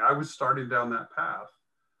was I. I was starting down that path.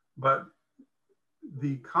 But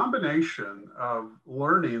the combination of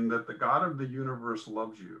learning that the God of the universe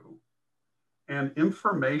loves you and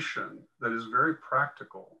information that is very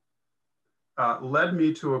practical led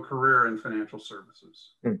me to a career in financial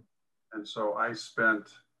services. And so I spent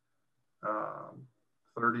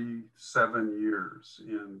 37 years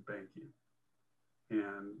in banking,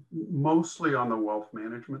 and mostly on the wealth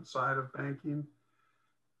management side of banking.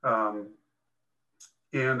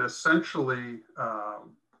 And essentially,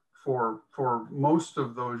 for most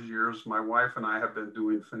of those years, my wife and I have been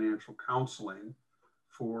doing financial counseling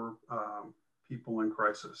for people in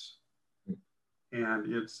crisis.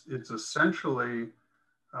 And it's essentially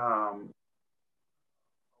a way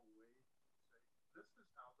to say, this is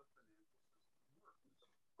how the financial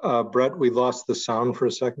system works. Brett, we lost the sound for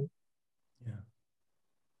a second. Yeah.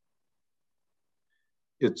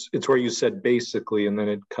 It's where you said basically, and then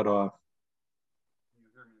it cut off. Can you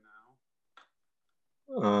hear me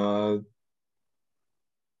now?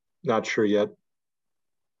 Not sure yet.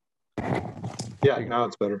 Yeah, now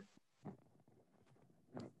it's better.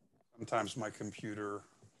 Sometimes my computer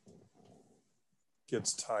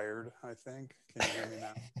gets tired, I think. Can you hear me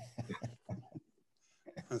now?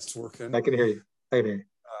 It's working. I can hear you.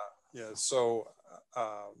 Yeah, so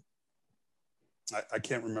I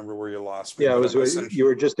can't remember where you lost me. Yeah, you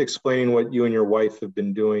were just explaining what you and your wife have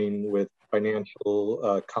been doing with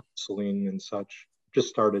financial counseling and such. Just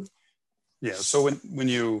started. Yeah, so when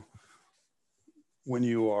you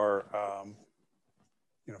are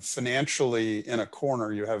financially in a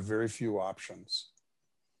corner, you have very few options.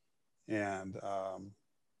 And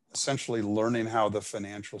essentially learning how the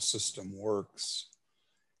financial system works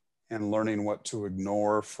and learning what to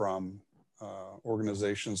ignore from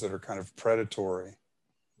organizations that are kind of predatory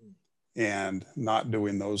and not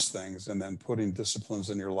doing those things, and then putting disciplines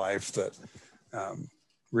in your life that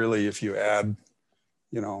really, if you add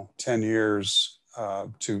 10 years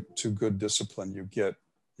to good discipline, you get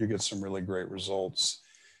some really great results.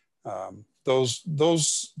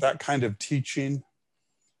 That kind of teaching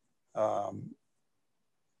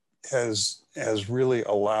has really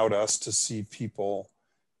allowed us to see people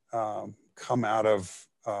come out of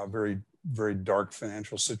very, very dark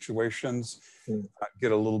financial situations,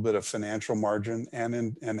 get a little bit of financial margin,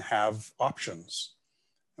 and have options.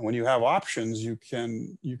 And when you have options, you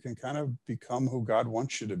can kind of become who God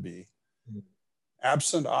wants you to be.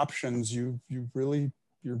 Absent options, you're really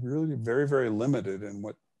very, very limited in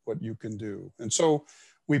what you can do. And so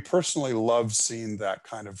we personally love seeing that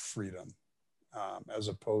kind of freedom as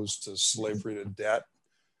opposed to slavery to debt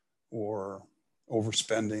or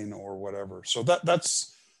overspending or whatever. So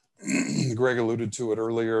that's Greg alluded to it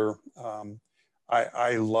earlier.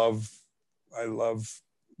 I love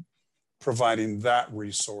providing that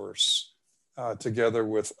resource together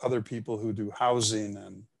with other people who do housing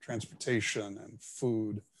and transportation and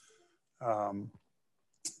food,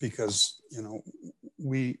 because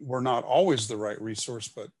we're not always the right resource,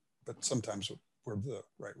 but sometimes we're the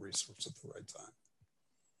right resource at the right time.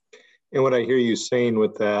 And what I hear you saying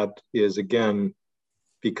with that is, again,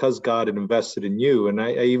 because God had invested in you, and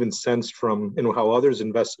I even sensed from how others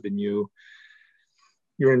invested in you,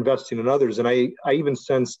 you're investing in others. And I even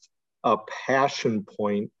sensed a passion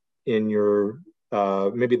point in your,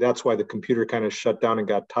 maybe that's why the computer kind of shut down and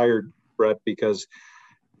got tired, Brett, because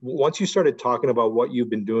once you started talking about what you've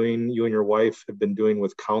been doing, you and your wife have been doing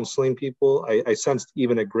with counseling people, I sensed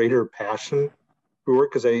even a greater passion for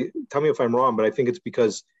work. Because tell me if I'm wrong, but I think it's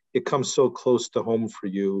because it comes so close to home for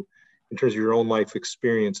you in terms of your own life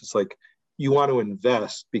experience. It's like you want to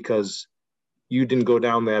invest because you didn't go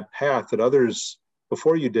down that path that others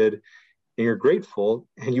before you did, and you're grateful,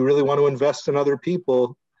 and you really want to invest in other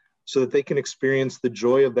people so that they can experience the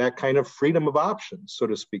joy of that kind of freedom of options, so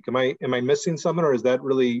to speak. Am I missing something, or is that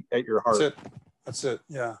really at your heart? That's it.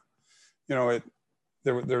 Yeah. You know,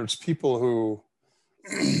 there's people who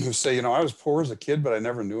say, you know, I was poor as a kid, but I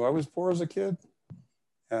never knew I was poor as a kid.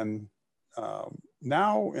 And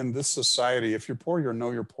now in this society, if you're poor, you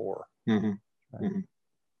know you're poor. Mm-hmm. Right? Mm-hmm.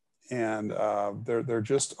 And there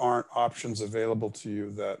just aren't options available to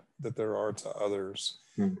you that there are to others.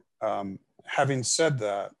 Mm-hmm. Having said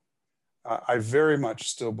that, I very much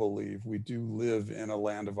still believe we do live in a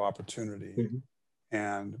land of opportunity. Mm-hmm.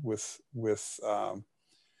 And with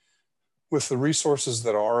the resources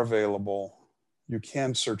that are available, you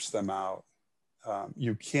can search them out.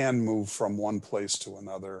 You can move from one place to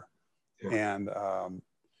another. Yeah. And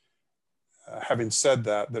having said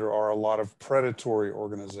that, there are a lot of predatory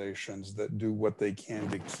organizations that do what they can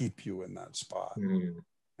to keep you in that spot. Mm.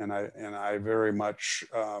 And I very much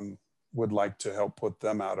would like to help put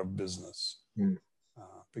them out of business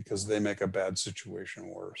because they make a bad situation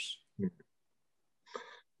worse.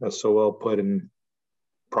 That's so well put and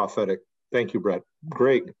prophetic. Thank you, Brett.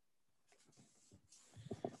 Great.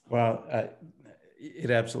 Well,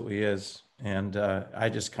 it absolutely is. And I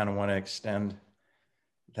just kind of want to extend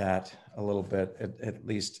that a little bit, at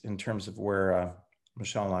least in terms of where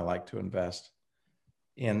Michelle and I like to invest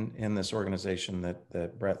in this organization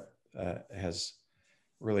that Brett has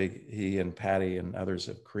really, he and Patty and others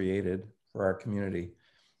have created for our community.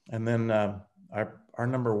 And then our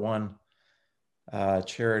number one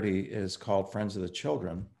charity is called Friends of the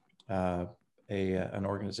Children, an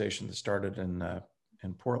organization that started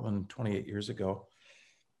in Portland 28 years ago.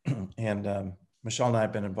 And Michelle and I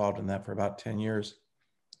have been involved in that for about 10 years.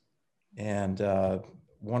 And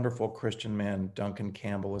wonderful Christian man, Duncan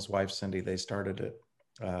Campbell, his wife, Cindy, they started it,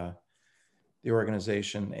 the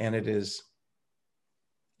organization. And it's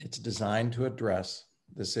designed to address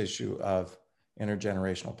this issue of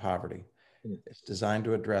intergenerational poverty. It's designed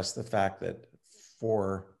to address the fact that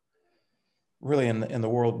for really in the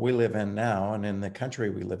world we live in now and in the country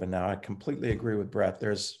we live in now, I completely agree with Brett.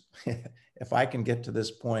 There's, if I can get to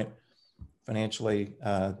this point financially,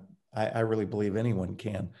 I really believe anyone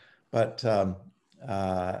can. But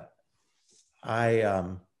I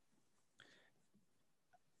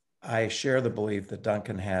share the belief that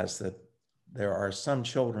Duncan has that there are some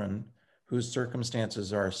children whose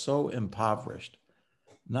circumstances are so impoverished,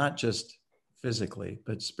 not just physically,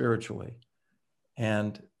 but spiritually.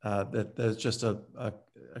 And that there's just a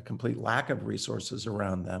complete lack of resources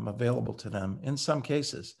around them, available to them in some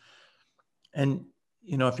cases. And,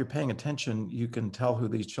 you know, if you're paying attention, you can tell who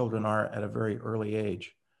these children are at a very early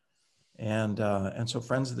age. And so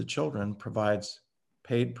Friends of the Children provides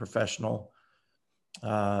paid professional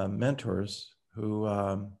mentors who,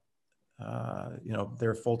 you know,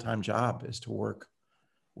 their full-time job is to work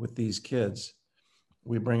with these kids.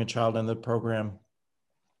 We bring a child into the program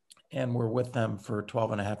and we're with them for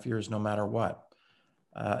 12 and a half years, no matter what.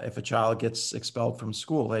 If a child gets expelled from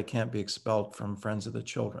school, they can't be expelled from Friends of the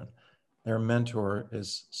Children. Their mentor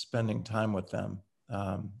is spending time with them,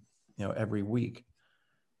 you know, every week,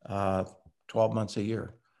 12 months a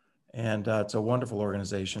year. And it's a wonderful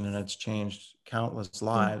organization, and it's changed countless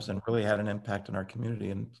lives and really had an impact in our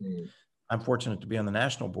community. And I'm fortunate to be on the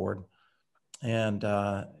national board. And,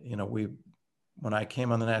 you know, when I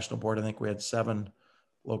came on the national board, I think we had 7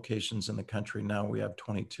 locations in the country. Now we have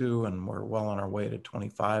 22, and we're well on our way to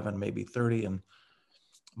 25 and maybe 30 and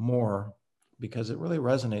more, because it really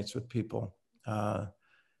resonates with people.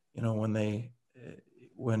 You know, when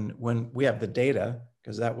we have the data,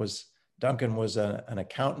 because Duncan was an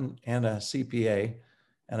accountant and a CPA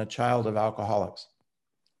and a child of alcoholics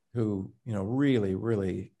who, you know,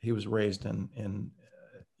 really, he was raised in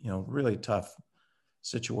you know, really tough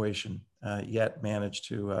situation, yet managed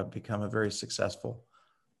to become a very successful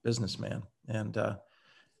businessman. And,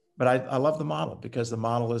 but I love the model, because the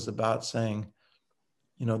model is about saying,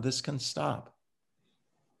 you know, this can stop.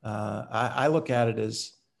 I look at it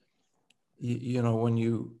as, you know, when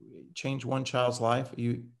you change one child's life,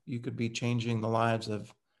 you could be changing the lives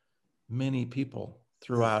of many people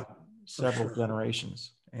throughout several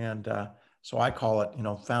generations. And so I call it, you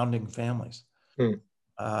know, founding families.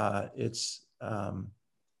 It's,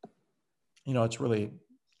 you know, it's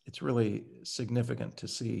really significant to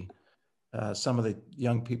see some of the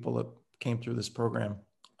young people that came through this program,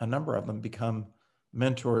 a number of them become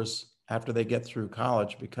mentors after they get through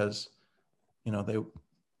college, because, you know,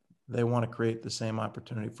 they want to create the same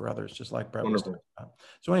opportunity for others, just like Brett was talking about.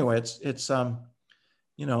 So anyway, it's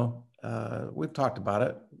you know, we've talked about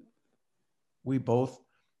it. we both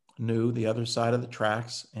knew the other side of the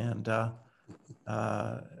tracks, and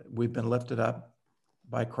we've been lifted up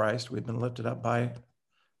by Christ. We've been lifted up by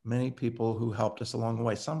many people who helped us along the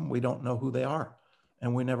way. Some we don't know who they are,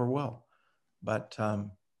 and we never will. But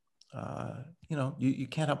you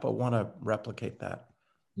can't help but want to replicate that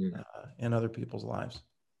in other people's lives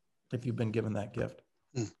if you've been given that gift.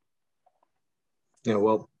 Yeah,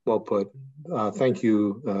 well put. Thank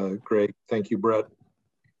you, Greg. Thank you, Brett.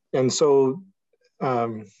 And so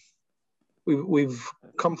we've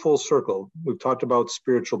come full circle. We've talked about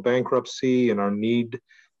spiritual bankruptcy and our need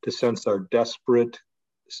to sense our desperate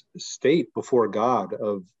state before God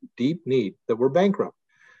of deep need, that we're bankrupt.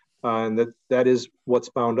 And that is what's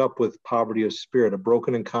bound up with poverty of spirit. A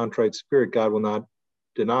broken and contrite spirit, God will not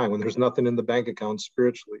deny when there's nothing in the bank account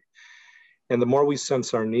spiritually. And the more we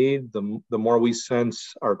sense our need, the more we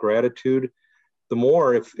sense our gratitude, the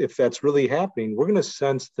more, if that's really happening, we're going to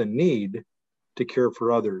sense the need to care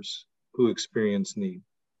for others who experience need.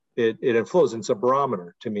 It flows. It's a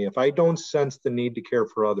barometer to me. If I don't sense the need to care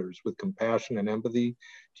for others with compassion and empathy,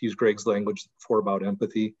 to use Greg's language before about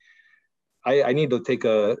empathy, I need to take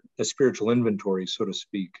a spiritual inventory, so to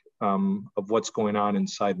speak, of what's going on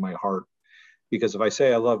inside my heart. Because if I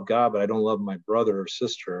say I love God, but I don't love my brother or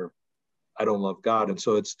sister, I don't love God. And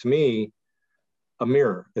so it's, to me, a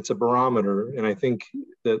mirror. It's a barometer. And I think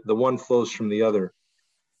that the one flows from the other.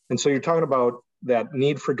 And so you're talking about that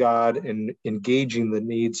need for God and engaging the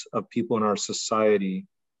needs of people in our society,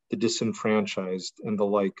 the disenfranchised and the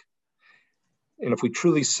like. And if we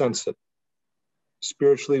truly sense it,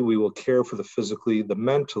 spiritually, we will care for the physically, the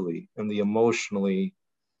mentally, and the emotionally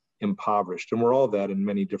impoverished. And we're all that in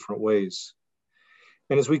many different ways.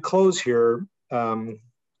 And as we close here,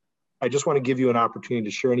 I just want to give you an opportunity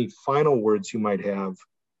to share any final words you might have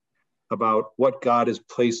about what God has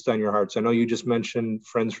placed on your hearts. I know you just mentioned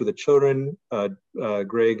Friends for the Children.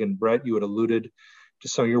 Greg and Brett, you had alluded to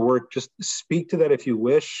some of your work. Just speak to that if you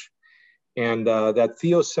wish. And that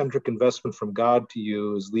theocentric investment from God to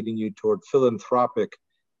you is leading you toward philanthropic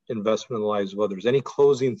investment in the lives of others. Any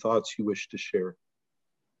closing thoughts you wish to share?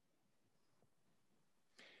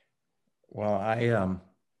 Well,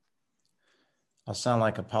 I'll sound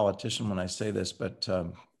like a politician when I say this, but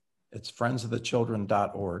it's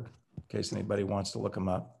friendsofthechildren.org, in case anybody wants to look them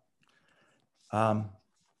up.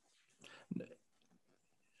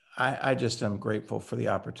 I just am grateful for the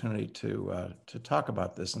opportunity to talk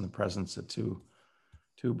about this in the presence of two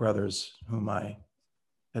brothers whom I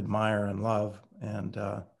admire and love, and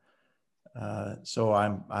so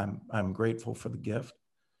I'm grateful for the gift,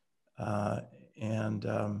 and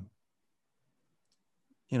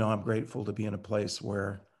I'm grateful to be in a place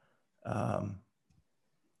where God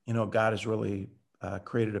has really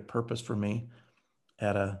created a purpose for me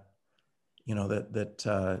at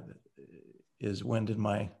that is wind in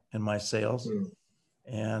my sails,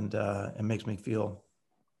 and it makes me feel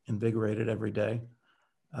invigorated every day.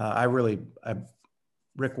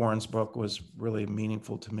 Rick Warren's book was really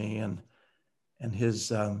meaningful to me, and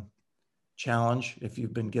his challenge, if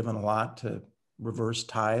you've been given a lot, to reverse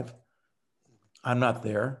tithe. I'm not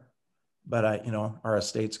there, but our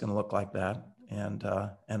estate's going to look like that, and I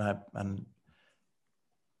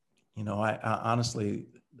honestly,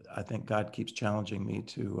 I think God keeps challenging me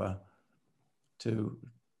to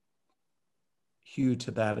hew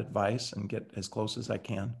to that advice and get as close as I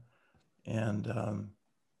can. And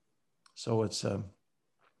so it's,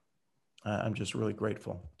 I'm just really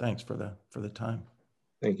grateful. Thanks for the time.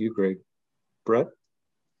 Thank you, Greg. Brett?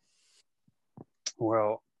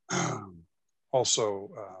 Well, also,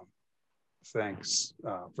 thanks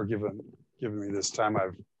for giving me this time.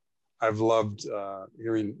 I've loved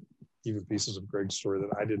hearing even pieces of Greg's story that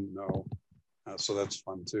I didn't know, so that's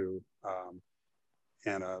fun too.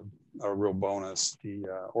 And a real bonus, the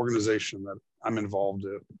organization that I'm involved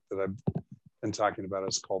in, that I've been talking about,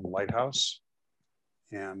 is called Lighthouse.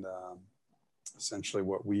 And essentially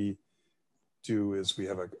what we do is we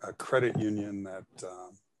have a credit union that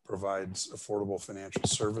provides affordable financial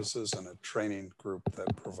services, and a training group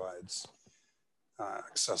that provides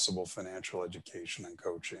accessible financial education and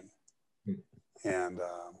coaching. And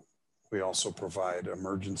we also provide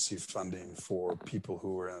emergency funding for people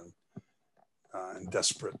who are in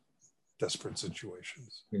desperate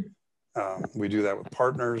situations. We do that with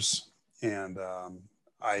partners, and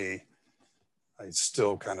I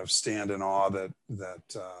still kind of stand in awe that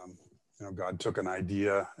God took an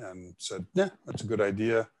idea and said, "Yeah, that's a good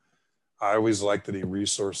idea." I always like that He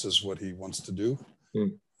resources what He wants to do,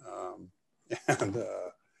 and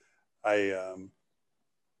I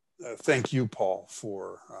thank you, Paul,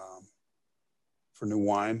 for New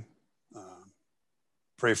Wine,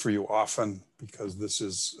 pray for you often, because this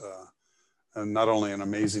is not only an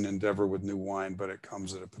amazing endeavor with New Wine, but it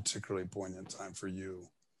comes at a particularly poignant time for you,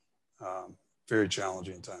 very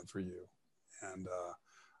challenging time for you. And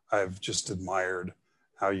I've just admired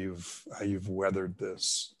how you've weathered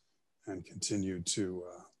this and continued to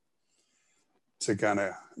kind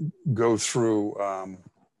of go through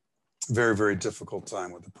very, very difficult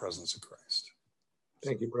time with the presence of Christ.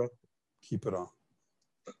 Thank you, Brett. Keep it on.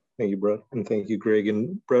 Thank you, Brett. And thank you, Greg.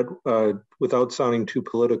 And Brett, without sounding too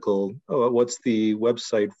political, what's the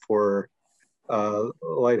website for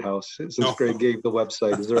Lighthouse? Since Greg gave the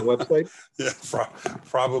website, is there a website? Yeah,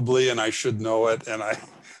 probably, and I should know it. And I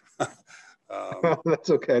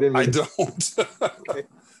that's okay. I don't. Okay.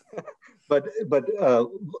 But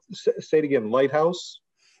say it again. Lighthouse.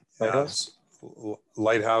 Yes.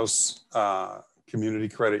 Lighthouse Community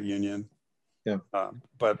Credit Union. Yeah.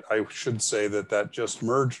 But I should say that just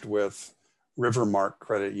merged with Rivermark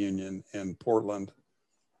Credit Union in Portland.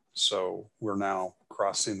 So we're now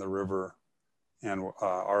crossing the river, and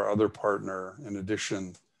our other partner, in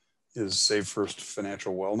addition, is Save First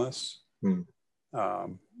Financial Wellness.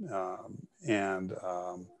 And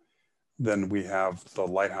then we have the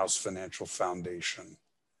Lighthouse Financial Foundation.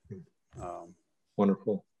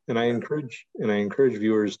 Wonderful. And I encourage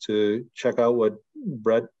viewers to check out what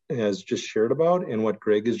Brett has just shared about and what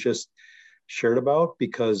Greg has just shared about,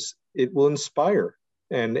 because it will inspire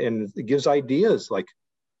and it gives ideas like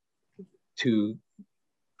to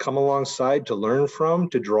come alongside, to learn from,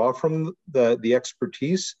 to draw from the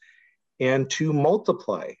expertise, and to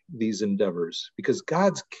multiply these endeavors, because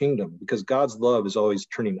God's kingdom, because God's love is always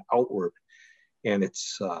turning outward, and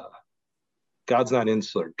it's God's not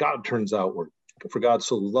insular. God turns outward. For God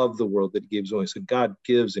so loved the world that he gave his only son. God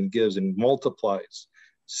gives and gives and multiplies.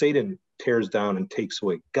 Satan tears down and takes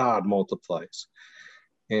away. God multiplies.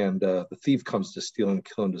 And the thief comes to steal and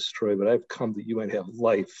kill and destroy, but I've come that you might have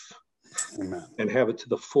life. Amen. And have it to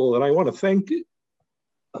the full. And I want to thank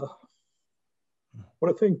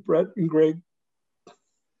Brett and Greg.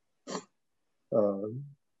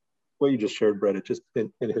 What you just shared, Brett, it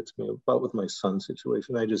hits me about with my son's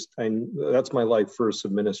situation. That's my life verse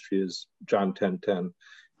of ministry is John 10:10.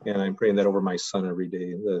 And I'm praying that over my son every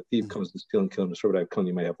day. The thief comes to steal and kill and destroy, but I've come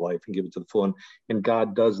you might have life and give it to the full. And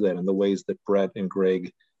God does that in the ways that Brett and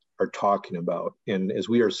Greg are talking about. And as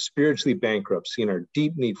we are spiritually bankrupt, seeing our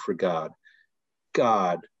deep need for God,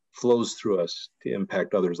 God flows through us to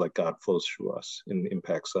impact others like God flows through us and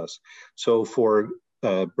impacts us. So for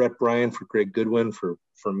Brett Bryan, for Greg Goodwin, for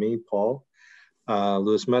me, Paul,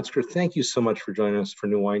 Louis Metzger, thank you so much for joining us for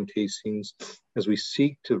New Wine Tastings as we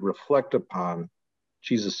seek to reflect upon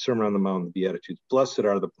Jesus' Sermon on the Mount, the Beatitudes. Blessed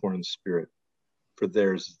are the poor in spirit, for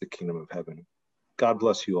theirs is the kingdom of heaven. God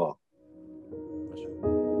bless you all. Bless you.